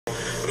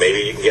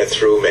Maybe you can get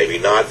through, maybe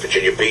not.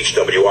 Virginia Beach,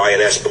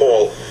 WINS.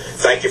 Paul,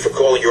 thank you for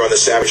calling. You're on the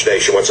Savage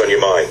Nation. What's on your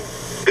mind?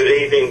 Good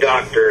evening,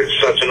 Doctor.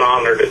 It's such an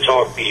honor to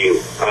talk to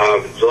you.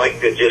 I'd like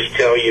to just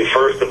tell you,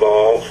 first of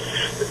all,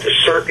 that the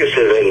circus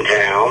is in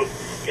town,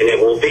 and it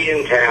will be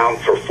in town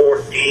for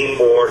 14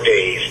 more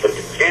days. But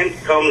the tent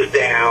comes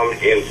down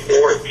in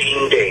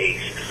 14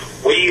 days.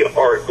 We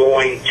are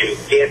going to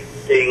get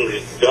things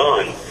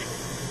done.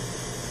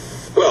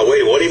 Well,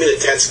 wait, what do you mean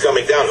the tent's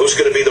coming down? Who's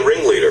going to be the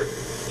ringleader?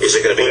 Is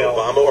it going to be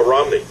Obama or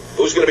Romney?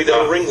 Who's going to be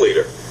the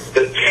ringleader?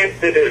 The tent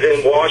that is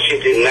in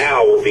Washington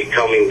now will be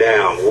coming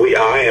down.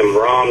 I am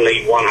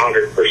Romney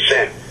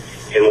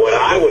 100%. And what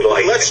I would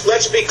like...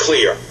 Let's be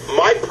clear.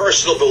 My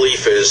personal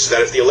belief is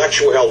that if the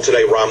election were held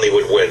today, Romney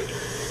would win.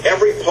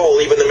 Every poll,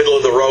 even the middle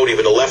of the road,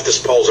 even the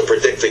leftist polls are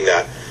predicting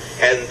that.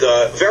 And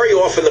very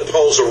often the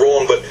polls are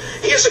wrong. But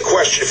here's a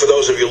question for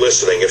those of you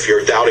listening, if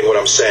you're doubting what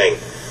I'm saying.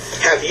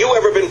 Have you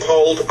ever been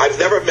polled? I've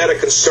never met a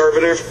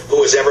conservative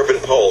who has ever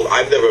been polled.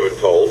 I've never been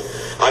polled.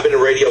 I've been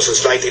in radio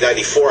since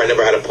 1994. I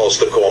never had a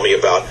pollster call me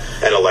about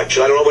an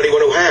election. I don't know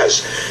anyone who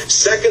has.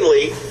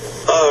 Secondly,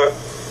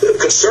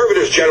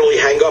 conservatives generally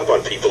hang up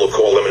on people who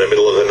call them in the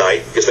middle of the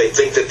night because they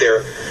think that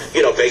they're,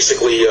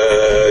 basically,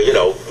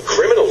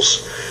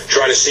 criminals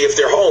trying to see if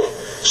they're home.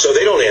 So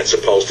they don't answer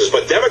posters.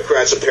 But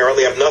Democrats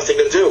apparently have nothing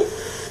to do.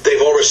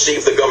 They've all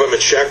received the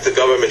government check, the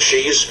government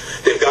cheese.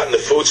 They've gotten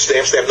the food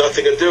stamps. They have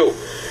nothing to do.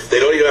 They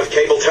don't even have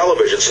cable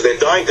television, so they're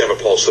dying to have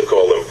a pollster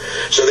call them.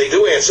 So they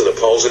do answer the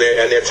polls, and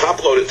they're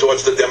top-loaded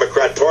towards the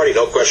Democrat Party,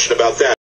 no question about that.